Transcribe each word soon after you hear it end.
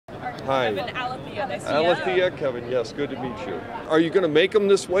Hi. Kevin, Alethea, nice to meet you. Alethea, Kevin, yes, good to meet you. Are you going to make them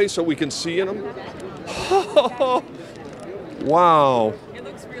this way so we can see in them? Wow. It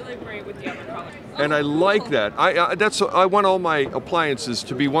looks really great with the other color. And I like that. I want all my appliances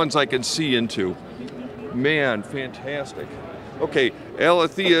to be ones I can see into. Man, fantastic. Okay,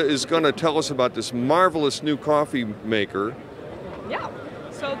 Alethea is going to tell us about this marvelous new coffee maker. Yeah.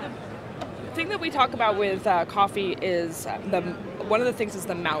 So the thing that we talk about with coffee is one of the things is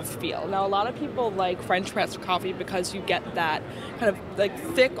the mouthfeel. Now, a lot of people like French press coffee because you get that kind of like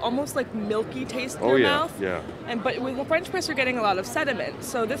thick, almost like milky taste in your mouth. Yeah. But with the French press, you're getting a lot of sediment.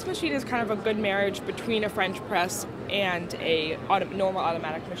 So this machine is kind of a good marriage between a French press and a normal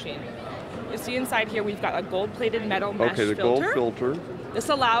automatic machine. You see inside here we've got a gold-plated metal mesh filter. Okay, the gold filter. This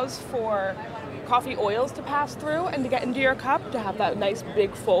allows for coffee oils to pass through and to get into your cup to have that nice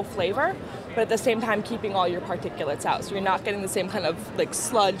big full flavor, but at the same time keeping all your particulates out. So you're not getting the same kind of like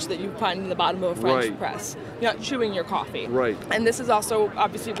sludge that you find in the bottom of a French press. You're not chewing your coffee. Right. And this is also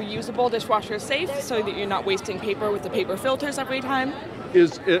obviously reusable, dishwasher safe, so that you're not wasting paper with the paper filters every time.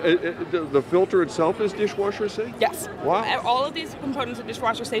 Is the filter itself is dishwasher safe? Yes. Wow. All of these components are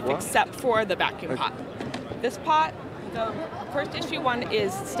dishwasher safe except for the vacuum pot. This pot, the first issue one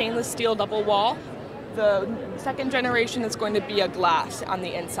is stainless steel double wall. The second generation is going to be a glass on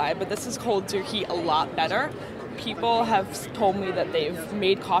the inside, but this holds your heat a lot better. People have told me that they've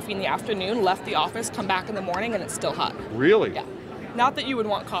made coffee in the afternoon, left the office, come back in the morning, and it's still hot. Really? Yeah. Not that you would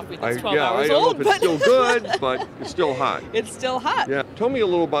want coffee that's 12 hours I don't old, know if it's still good, but it's still hot. It's still hot. Yeah. Tell me a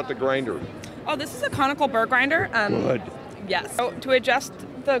little about the grinder. Oh, this is a conical burr grinder. Good. Yes. So to adjust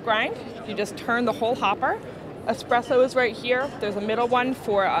the grind, you just turn the whole hopper. Espresso is right here. There's a middle one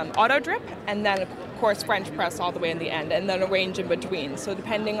for auto drip, and then of course French press all the way in the end, and then a range in between. So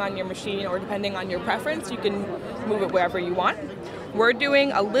depending on your machine or depending on your preference, you can move it wherever you want. We're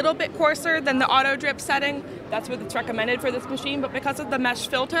doing a little bit coarser than the auto drip setting. That's what it's recommended for this machine, but because of the mesh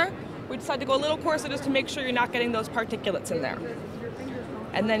filter, we decided to go a little coarser just to make sure you're not getting those particulates in there.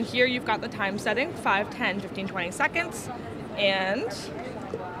 And then here you've got the time setting, 5, 10, 15, 20 seconds, and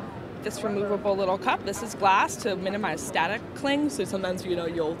this removable little cup. This is glass to minimize static cling, so sometimes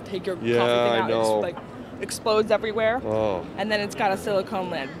you'll take your coffee thing out and it's like explodes everywhere. Oh. And then it's got a silicone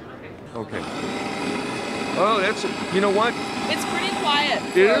lid. Okay. Oh, that's, you know what? It's pretty quiet.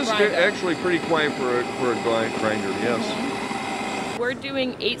 It is actually pretty quiet for a grinder, yes. We're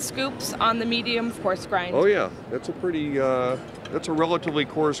doing 8 scoops on the medium coarse grind. Oh yeah, that's a pretty, that's a relatively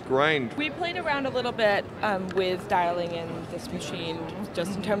coarse grind. We played around a little bit with dialing in this machine,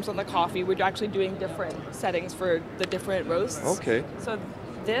 just in terms of the coffee. We're actually doing different settings for the different roasts. Okay. So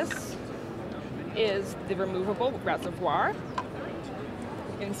this is the removable reservoir.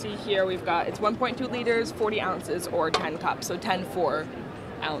 You can see here we've got, it's 1.2 liters, 40 ounces, or 10 cups, so 10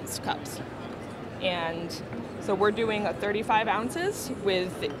 4-ounce cups. And so we're doing 35 ounces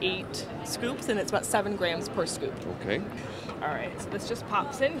with 8 scoops, and it's about 7 grams per scoop. Okay. All right, so this just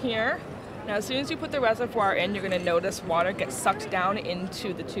pops in here. Now, as soon as you put the reservoir in, you're going to notice water gets sucked down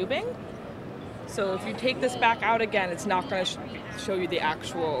into the tubing. So if you take this back out again, it's not going to show you the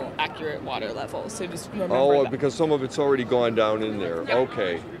actual accurate water level. So just remember that. Because some of it's already gone down in there. Yep.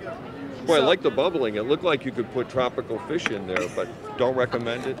 Okay. Boy, I like the bubbling. It looked like you could put tropical fish in there, but don't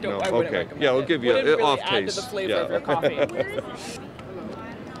recommend it? No, no? I wouldn't okay. recommend Yeah, it'll give you an off add taste. To the flavor of your coffee.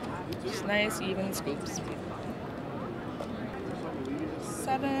 Just nice, even scoops.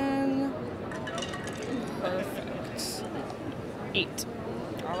 7. Perfect. 8.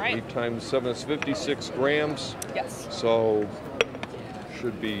 All right. 8 times 7 is 56 grams. Yes. So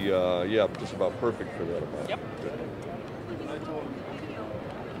should be, yeah, just about perfect for that amount. Yep.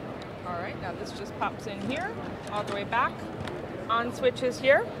 All right, now this just pops in here, all the way back. On switch is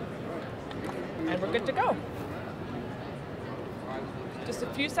here, and we're good to go. Just a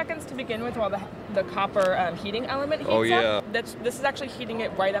few seconds to begin with while the copper heating element heats up. This is actually heating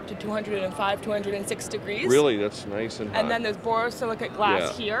it right up to 205, 206 degrees. Really? That's nice and hot. And then there's borosilicate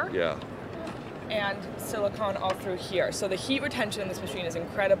glass here. Yeah. And silicone all through here. So the heat retention in this machine is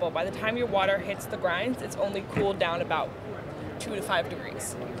incredible. By the time your water hits the grinds, it's only cooled down about 2 to 5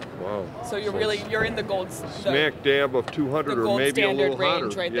 degrees. Wow. So you're in the gold smack dab of 200 or maybe a little hotter.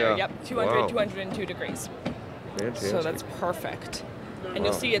 Range right there. Yep, 200, 202 degrees. Fantastic. So that's perfect. And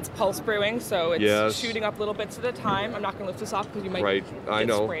you'll see it's pulse brewing, so it's shooting up little bits at a time. I'm not going to lift this off because you might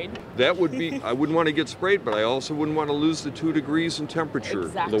get sprayed. That would be, I wouldn't want to get sprayed, but I also wouldn't want to lose the 2 degrees in temperature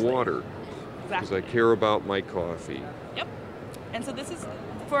of the water. Because I care about my coffee. Yep. And so this is,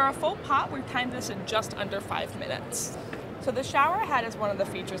 for a full pot, we've timed this in just under 5 minutes. So the shower head is one of the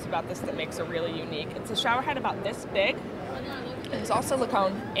features about this that makes it really unique. It's a shower head about this big, It's all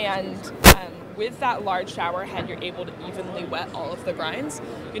silicone, and with that large shower head, you're able to evenly wet all of the grinds.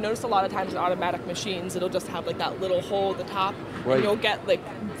 You notice a lot of times in automatic machines, it'll just have like that little hole at the top, Right. and you'll get like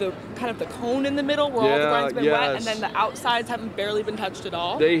the kind of the cone in the middle where all the grinds have been wet, and then the outsides haven't barely been touched at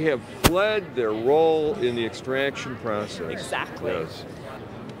all. They have fled their role in the extraction process. Exactly. Yes.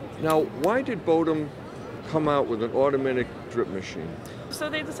 Now, why did Bodum come out with an automatic drip machine? So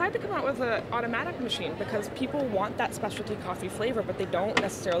they decided to come out with an automatic machine because people want that specialty coffee flavor, but they don't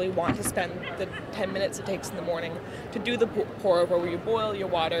necessarily want to spend the 10 minutes it takes in the morning to do the pour over where you boil your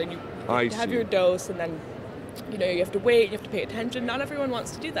water and you have your dose, and then you have to wait, you have to pay attention. Not everyone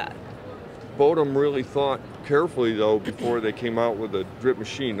wants to do that. Bodum really thought carefully, though, before they came out with a drip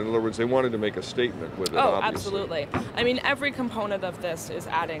machine. In other words, they wanted to make a statement with it, Oh, obviously. absolutely. I mean, every component of this is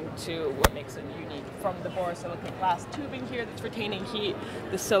adding to what makes it unique. From the borosilicate glass tubing here that's retaining heat,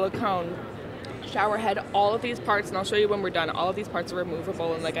 the silicone shower head, all of these parts, and I'll show you when we're done, all of these parts are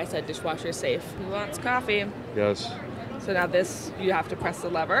removable, and like I said, dishwasher safe. Who wants coffee? Yes. So now this, you have to press the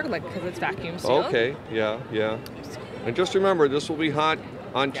lever, like, because it's vacuum sealed. Okay, yeah. And just remember, this will be hot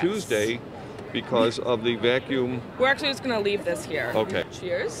on Yes. Tuesday because of the vacuum. We're actually just going to leave this here. Okay.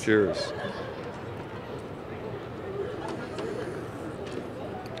 Cheers. Cheers.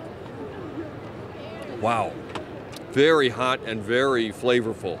 Wow. Very hot and very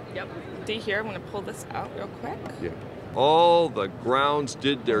flavorful. Yep. See here, I'm going to pull this out real quick. Yeah. All the grounds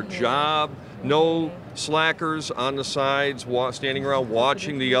did their job. No slackers on the sides standing around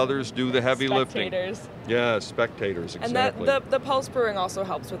watching the others do the heavy lifting. Spectators. Yeah, spectators, exactly. And the pulse brewing also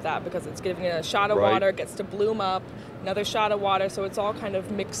helps with that because it's giving it a shot of Right. water, it gets to bloom up, another shot of water, so it's all kind of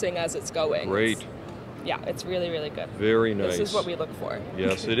mixing as it's going. Great. Yeah, it's really, really good. Very nice. This is what we look for.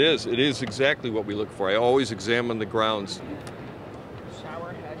 Yes, it is. It is exactly what we look for. I always examine the grounds.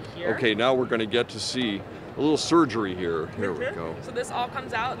 Shower head here. Okay, now we're going to get to see a little surgery here. Here we go. So this all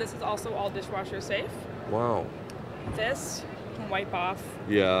comes out. This is also all dishwasher safe. Wow. This you can wipe off.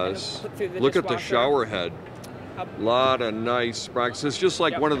 Yes. Put through the Look at the dishwasher. shower head. Up. A lot of nice sparks. It's just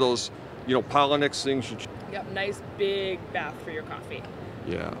like Yep. one of those, Polynix things. Yep, nice big bath for your coffee.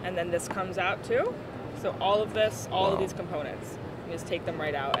 Yeah. And then this comes out too. So all of this, all Wow. of these components, you just take them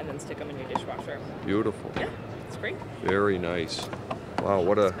right out and then stick them in your dishwasher. Beautiful. Yeah, it's great. Very nice. Wow,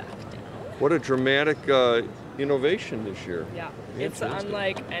 what a dramatic innovation this year. Yeah, it's Fantastic.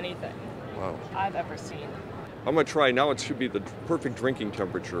 unlike anything Wow. I've ever seen. I'm gonna try now. It should be the perfect drinking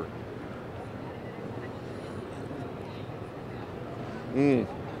temperature.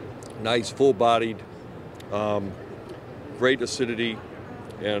 Nice, full-bodied, great acidity,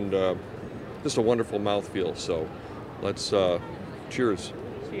 and just a wonderful mouthfeel. So, let's cheers.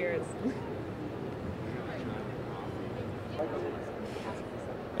 Cheers.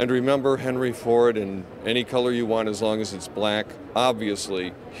 And remember, Henry Ford, in any color you want as long as it's black.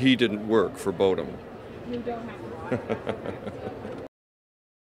 Obviously, he didn't work for Bodum. You don't have to.